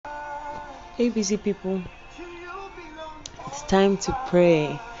Hey, busy people, it's time to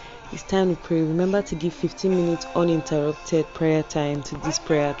pray. It's time to pray. Remember to give 15 minutes uninterrupted prayer time to this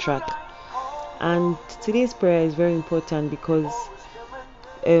prayer track. And today's prayer is very important because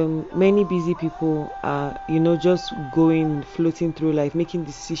many busy people are, just floating through life, making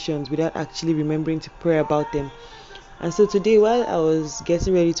decisions without actually remembering to pray about them. And so today, while I was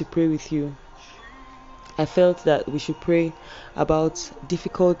getting ready to pray with you, I felt that we should pray about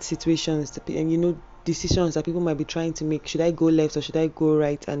difficult situations and decisions that people might be trying to make. Should I go left or should I go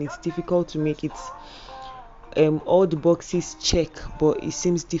right? And it's difficult to make it. All the boxes check, but it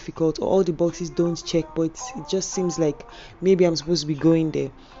seems difficult. Or all the boxes don't check, but it just seems like maybe I'm supposed to be going there.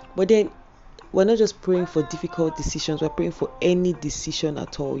 But then we're not just praying for difficult decisions. We're praying for any decision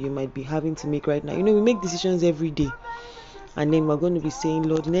at all you might be having to make right now. We make decisions every day. And then we're going to be saying,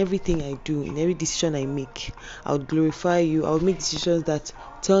 Lord, in everything I do, in every decision I make, I would glorify you. I would make decisions that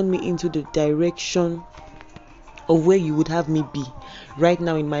turn me into the direction of where you would have me be right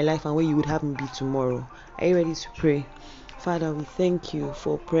now in my life and where you would have me be tomorrow. Are you ready to pray? Father, we thank you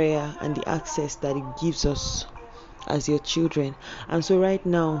for prayer and the access that it gives us as your children. And so right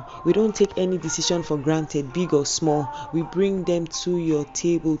now, we don't take any decision for granted, big or small. We bring them to your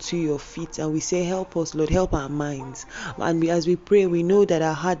table, to your feet, and we say, help us, Lord, help our minds. And as we pray, we know that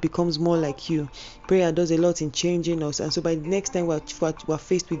our heart becomes more like you. Prayer does a lot in changing us, and so by the next time we're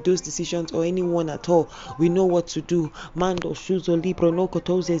faced with those decisions or anyone at all, we know what to do. Mando shuzo libro no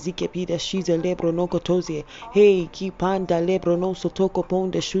kotoze zikepida shiza lebro no kotoze. Hey, kipanda lebro no sotoko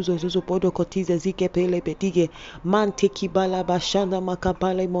ponde shuzo zuzo podo kotize zikepele bedige. Manteki bala bashanda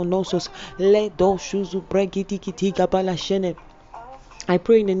makapale monosos le do shuzu bregiti kitiga bala shene. I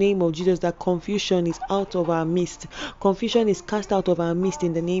pray in the name of Jesus that confusion is out of our midst. Confusion is cast out of our midst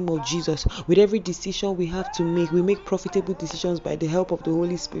in the name of Jesus. With every decision we have to make, we make profitable decisions by the help of the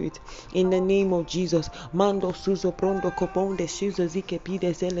Holy Spirit. In the name of Jesus. Mando suzo prondo koponde shizo zike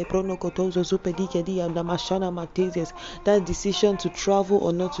pide zele prono kotozo supedike di and mashana matezes. That decision to travel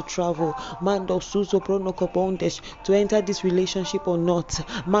or not to travel. Mando suzo prono koponde to enter this relationship or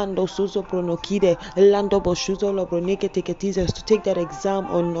not. Mando suzo prono kide lando boshuzo lobroneke teketizes to take that exam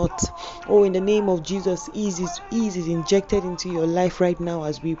or not. Oh, in the name of Jesus, ease is injected into your life right now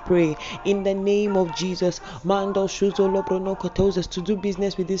as we pray. In the name of Jesus, Mando Shuzo Lobrono Kotoses to do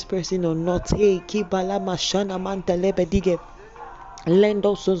business with this person or not. Hey, Kibala Mashana Manta Lebedige.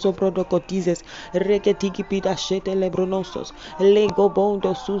 Lendo sozo prodo cotizes, regetiki pida shete lebronosos, lego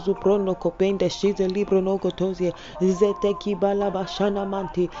bondo suzu prono copende shize libro no cotosie, zete kibala bashana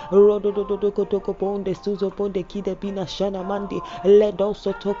manti, rodo do kotoko ponde suzo ponde kide pina shana mandi, ledo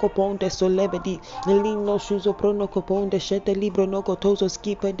sotoko ponde solebedi, lino shuzo prono coponde shete libro no cotoso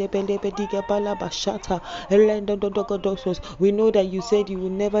skipe de belebediga bala bashata, lendo dodokodosos. We know that you said you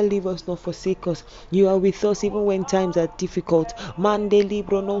will never leave us nor forsake us. You are with us even when times are difficult. You're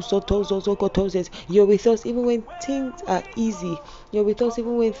with us even when things are easy. You're with us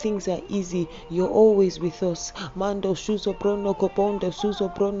even when things are easy. You're always with us. Mando shuzo prono koponde suzo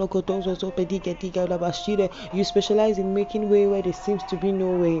prono kotozo zopediga diga labashire. You specialize in making way where there seems to be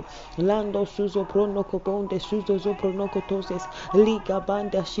no way. Lando suzo prono koponde suzo zoprono kotoses. Liga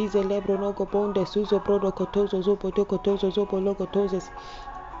banda shize lebro no koponde suzo prono kotozo zopoto kotozo zopolo kotoses.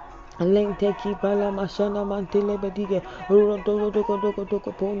 Lenteki bala mashana mantele bedige rodo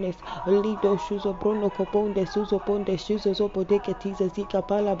doko pones lido shuzo brono koponde suzo ponde shuzo zopo deke tiza zika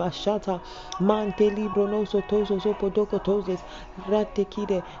bala bashata manteli brono sotozo zopo doko tozes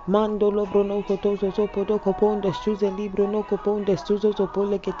ratekide mandolo brono kotozo zopo doko ponde shuze libro no koponde suzo zopo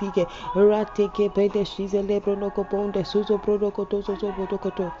leketige rateke pede shize libro no koponde suzo brono kotozo zopo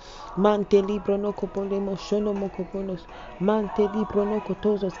doko to manteli brono koponde moshono mokoponos manteli brono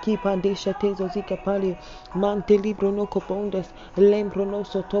kotozo skip Pandesha tezo zika pali mante libro no copondes lembro no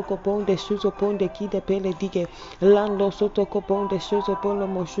sotoko ponde shuzo ponde kide pele dige lando sotoko ponde shuzo polo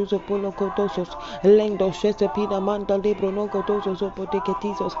mo shuzo polo kotosos lendo shese pina manda libro no kotosos opo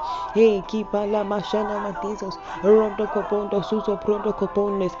deketizos hey kipala mashana matizos rodo copondo suzo prodo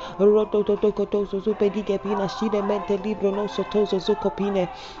copones rodo toto kotosos opo dige pina shide mente libro no sotoso zokopine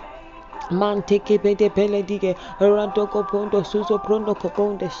Manteke pede pele dige randoko pondo suzo prondo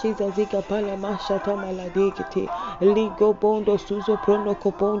koponde shiza ziga pala mashata maladekete ligo pondo suzo prondo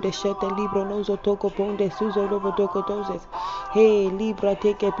koponde shete libro nozo toko ponde suzo lobo toko toses hey libra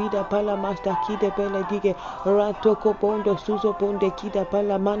teke pida pala masta kide pele dige ratoko pondo suzo ponde kida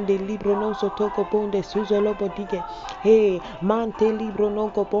pala mande libro nozo toko ponde suzo lobo dige hey mante libro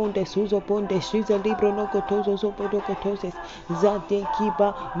noko ponde suzo ponde shiza libro noko tozo sopo toko toses zade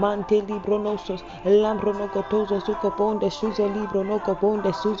kiba mante libro nosos, lambro no cotoso, suco ponde, suzo libro no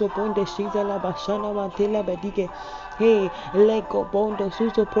coponde, suzo ponde, shiza la bashana mantela bedige. Hey, lego bonde,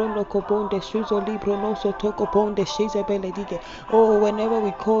 suzo prono coponde, suzo libro noso, toko ponde, shiza beledige. Oh, whenever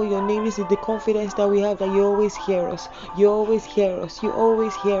we call your name, this is the confidence that we have that you always hear us. You always hear us. You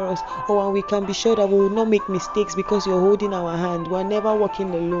always hear us. Oh, and we can be sure that we will not make mistakes because you're holding our hand. We're never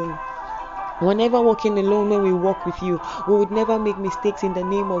walking alone. We're never walking alone when we walk with you. We would never make mistakes in the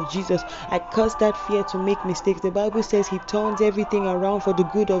name of Jesus. I curse that fear to make mistakes. The Bible says he turns everything around for the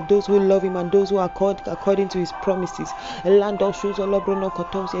good of those who love him and those who are called according to his promises.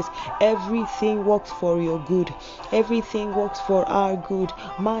 Everything works for your good. Everything works for our good.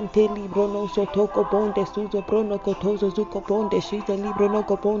 Manteli brono sotoko bonde suzo brono kotozo zuko bonde shiza librono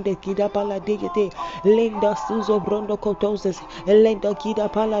koponde kida pala digete lenda suzo brono kotozes lenda kida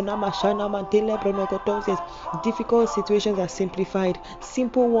pala namashana man. Difficult situations are simplified.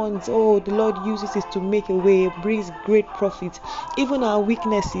 Simple ones, oh, the Lord uses it to make a way, brings great profit. Even our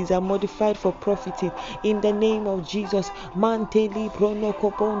weaknesses are modified for profiting. In the name of Jesus. Manteli brono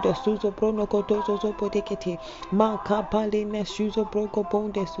koponde suzo brono kotozo zopo dekete makapale ne suzo broko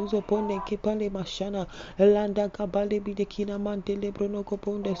ponde suzo ponde kipale mashana landa kabale bidekina mantele brono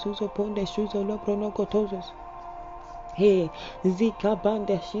koponde suzo ponde suzo lo brono kotozos. Hey, Zika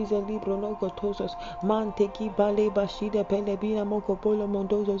banda shiza libro no gotosos, manteki bale bashida pelebina moko polo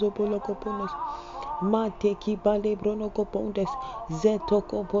mondozo zopolo coponos. Mate ki bale brono copondes, zeto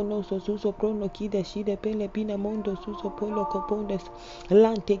coponos, suso prono kide shide pele pina mondo suso polo copondes,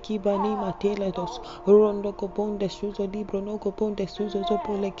 lante ki bani mateledos, rondo copondes, suso libro no copondes, suso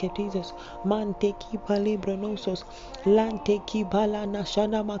sopole ketizos, mante ki bale bronosos, lante ki bala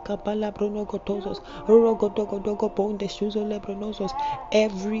nashana makapala brono gotosos, rogodogo pondes, suso lebronosos.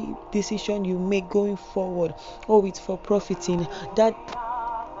 Every decision you make going forward, oh, it's for profiting.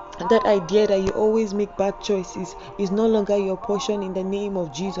 That idea that you always make bad choices is no longer your portion in the name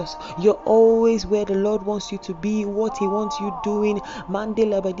of Jesus. You're always where the Lord wants you to be, what he wants you doing,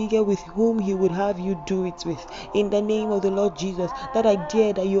 Mandela Badiga, with whom he would have you do it with. In the name of the Lord Jesus. That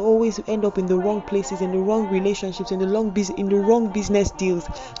idea that you always end up in the wrong places, in the wrong relationships, in the wrong business deals.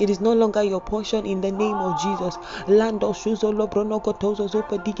 It is no longer your portion in the name of Jesus. Lando shuzolo bronoko tozo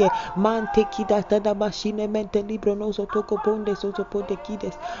zopo dige man teki da machine mentally bronoso toko bonde sozo ponde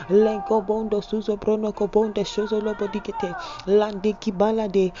kides. Lenko bondo suzo brono kobonde shuzo lobo dikete landi kibala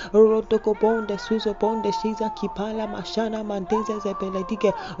de rodo kobonde suzo bonde shiza kipala mashana mandeze zebele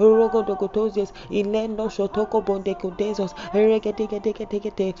dike rogo dogotozes ilendo shotoko bonde kodezos regete.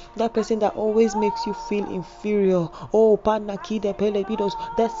 That person that always makes you feel inferior, oh pana kide pele bidos,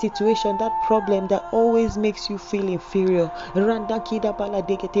 that situation, that problem that always makes you feel inferior, randa kida pala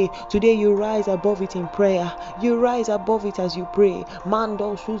dikete. Today you rise above it in prayer. You rise above it as you pray.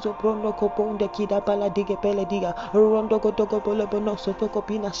 Mando suzo brono koponde kida pala dige pele diga rondo gotogo polo bono sotoko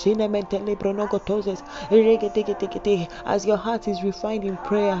pina shine mentele brono gotozes regete. As your heart is refined in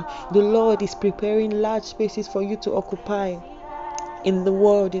prayer, the Lord is preparing large spaces for you to occupy in the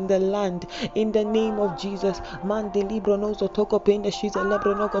world, in the land, in the name of Jesus. I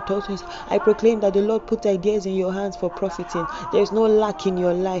proclaim that the Lord puts ideas in your hands for profiting. There is no lack in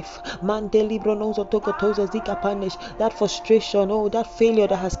your life. That frustration, oh, that failure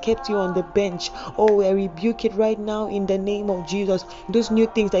that has kept you on the bench, oh, I rebuke it right now in the name of Jesus. Those new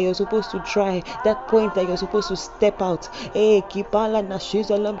things that you're supposed to try, that point that you're supposed to step out.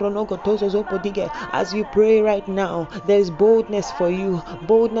 As you pray right now, there is boldness for you,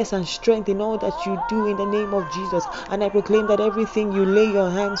 boldness and strength in all that you do in the name of Jesus. And I proclaim that everything you lay your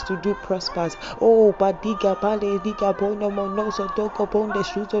hands to do prospers. Oh, badiga pale diga bono monoso doko bonde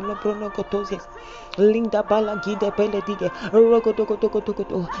shuzo lebrono kotosies. Linda bala gide pele dige rogo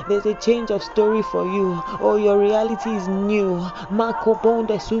toko. There's a change of story for you. Oh, your reality is new. Mako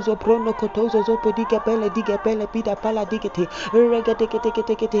bonde suzo prono kotozo zopo dige pele pida pala digete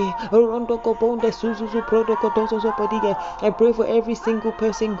regete rondo ko bonde suzo prono kotozo zopo dige. I pray for every single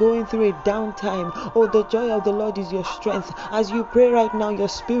person going through a downtime. Oh, the joy of the Lord is your strength. As you pray right now, your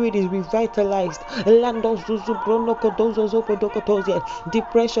spirit is revitalized.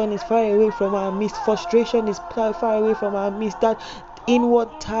 Depression is far away from our midst. Frustration is far away from our midst. That inward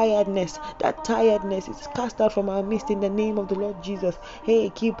tiredness is cast out from our midst in the name of the Lord Jesus.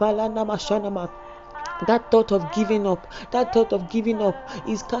 Hey, keep alana mashanama. That thought of giving up,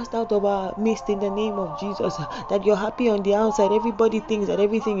 is cast out of our midst in the name of Jesus. That you're happy on the outside, everybody thinks that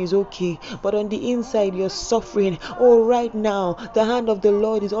everything is okay, but on the inside you're suffering. Oh, right now the hand of the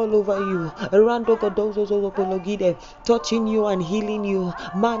Lord is all over you, touching you and healing you.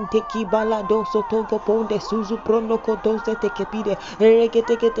 Man teki bala doso togo ponde suzu prono kodoze tekepide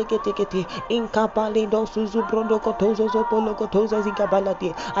regete incapale do suzu prono kotozo zopolo kotoza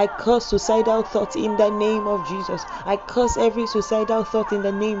zikabalati. I curse suicidal thoughts in the name of Jesus. I curse every suicidal thought in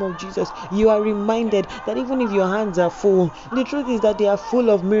the name of Jesus. You are reminded that even if your hands are full, the truth is that they are full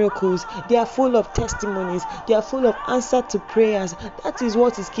of miracles, they are full of testimonies, they are full of answer to prayers. That is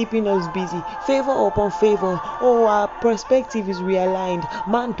what is keeping us busy. Favor upon favor. Oh, our perspective is realigned.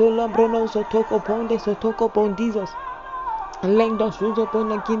 Mantola brono sotoko ponde sotoko pondizos. Lendo suzo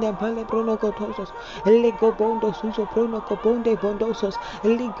pone kine pale prono cotosos, lego bondo suzo prono coponde bondosos,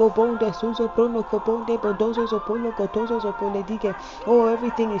 ligo bonde suzo prono coponde bondosos opono cotosos opoledige. Oh,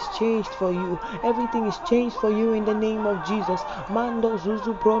 everything is changed for you. Everything is changed for you in the name of Jesus. Mando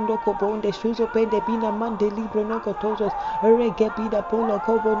suzo prono coponde suzo pende bina mande libro no cotosos, rege bida pono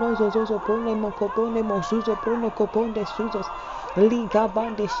cobonosos oso pone mo copone mo suzo prono coponde suzos. Liga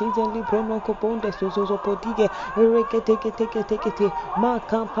bande shizen libro no coponde suzo podige, rege teke ma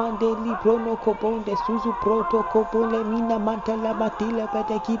campande libro no coponde suzu proto copone mina mantala matila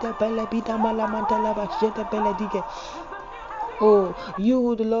pedekida pele bida mala mantala bashete pele dige. Oh, you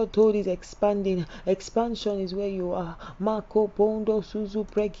who the Lord told is expanding. Expansion is where you are. Marco Bondo Suzu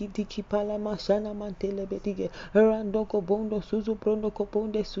Prekiti Kipala Mashana Mantele Bedige. Randoko Bondo Suzu Prondo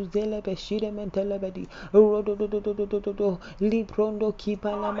Coponde Suzele Beshire Mentelebedi. Rodo Liprondo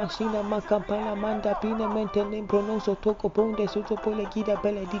Kipala Mashina Macapala Manda Pina Mentele Pronoso Toko Ponde Suzo Polegida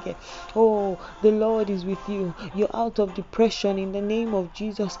Beledige. Oh, the Lord is with you. You're out of depression in the name of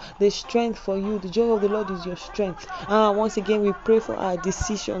Jesus. The strength for you, the joy of the Lord is your strength. Once again, we pray for our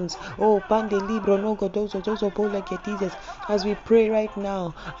decisions. Oh, Pande Libro no Godozo Zozo Pola Ketizes. As we pray right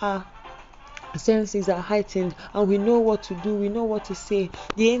now, senses are heightened and we know what to do, we know what to say.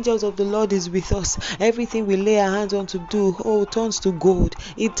 The angels of the Lord is with us. Everything we lay our hands on to do, turns to gold.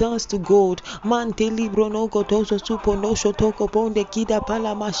 It turns to gold. Mante libro no godoso supo no shotoko bonde kida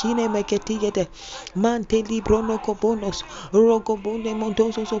pala machine meketigete. Mante libro no kobonos rogo bonde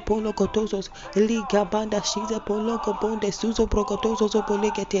montoso sopolo kotosos liga banda shiza polo kobonde suzo prokotoso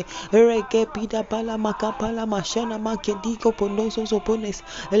sopolegete rege pida pala makapala mashana makediko pondoso sopones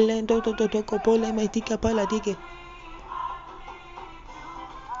lendo totoko pole metika pala dige.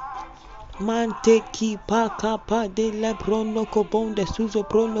 Mante ki pa kapa de la prono cobonde suzo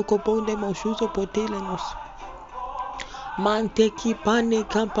prono cobonde moshuzo potelenos. Mante ki pane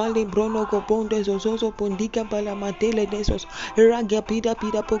campale brono cobonde zozo pondica pala matele desos. Raga pida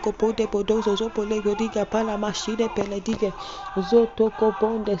poco pote podoso sopo lego diga pala mashide peledige. Zoto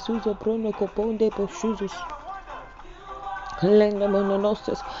cobonde suzo prono cobonde poshuzus. Lendo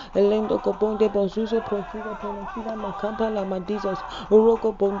mononostes, lendo cobonde bonzuzo profida ponofida macampa la mandizos,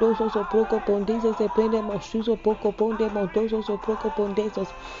 roco bondosos o proco pondizos se prende mosuzo poco ponde montosos o proco pondesos.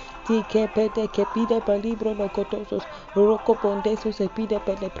 Ti que pete que pide palibro no cotosos, roco pondesos se pide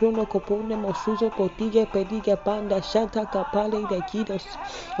peleprono copone mosuzo potige pediga panda shanta capale de kidos,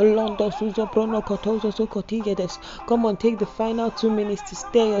 londo suzo prono cotosos o cotigedes. Come on, take the final 2 minutes to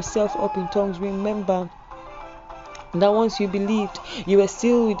stir yourself up in tongues. Remember that once you believed, you were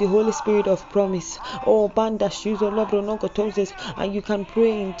sealed with the Holy Spirit of promise. Oh, banda shuzo lobro no kotoses, and you can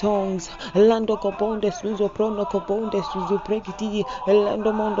pray in tongues. Lando cobonde suzo prono cobonde suzo pregiti,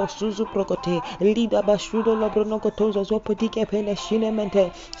 lando mondo suzo procote, lida bashudo lobro no kotoses, opotike pene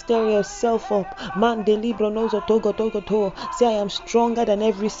shinemente. Stir yourself up. Man de libro nozo togo to. Say, I am stronger than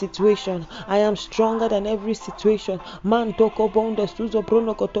every situation. I am stronger than every situation. Man toko bonde suzo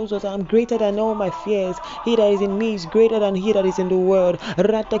prono kotoses, I am greater than all my fears. He that is in me is greater than he that is in the world. I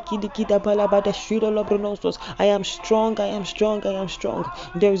am strong, I am strong, I am strong.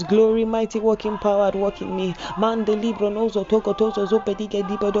 There is glory, mighty working power at work in me. When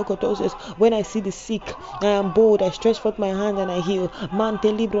I see the sick, I am bold. I stretch forth my hand and I heal.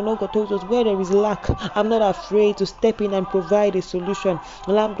 Where there is lack, I'm not afraid to step in and provide a solution.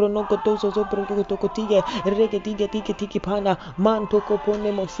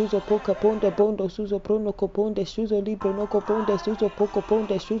 Suzo libro no coponde suzo poco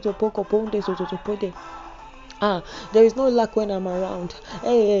ponde suzo poco ponde suzo pode. There is no lack when I'm around.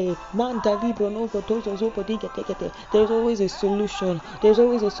 Hey, man, there's always a solution. There's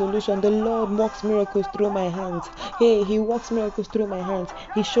always a solution. The Lord works miracles through my hands. Hey, He works miracles through my hands.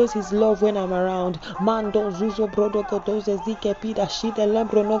 He shows His love when I'm around. Man, don't zuzo brodo kotoze zike pida shide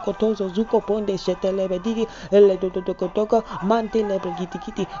lembro no kotozo zuko ponde shetelebe digi ele dodokotoko mante lebre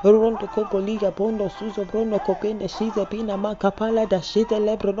gitikiti rondo kopoliga bondo suzo brono kopende shize pina makapala da shide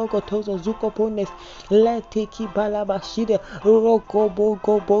lebro no kotozo zuko ponde letiki balabashide roko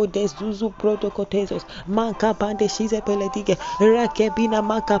bogo de zuzu protocotezos mankapande shize peletige rekebina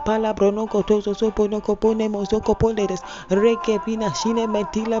makapala bronoko tozo soponoko pone mozoko poledes rekebina shine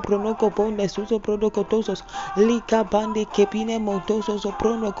mentila bronoko ponde suzo protocotozos lika bande kepine montoso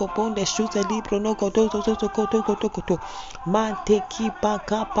sopronoko ponde shuze libro noko tozo sokotokotokoto manteki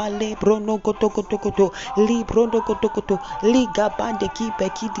pakapale bronoko tokotokoto libro noko tokoto liga bande kipe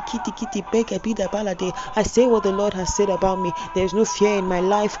kiti peke bida balade. I say what the Lord has said about me. There's no fear in my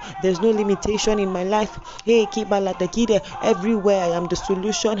life. There's no limitation in my life. Hey, everywhere I am the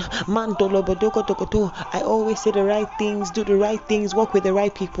solution. I always say the right things, do the right things, work with the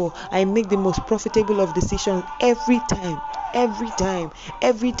right people. I make the most profitable of decisions every time. Every time.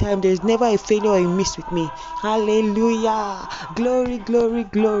 There's never a failure or a miss with me. Hallelujah.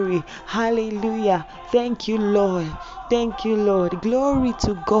 Glory. Hallelujah. Thank you, Lord. Glory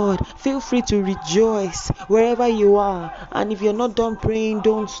to God. Feel free to rejoice wherever you are. And if you're not done praying,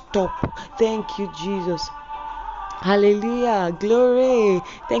 don't stop. Thank you, Jesus. Hallelujah. Glory.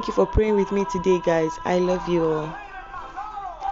 Thank you for praying with me today, guys. I love you all.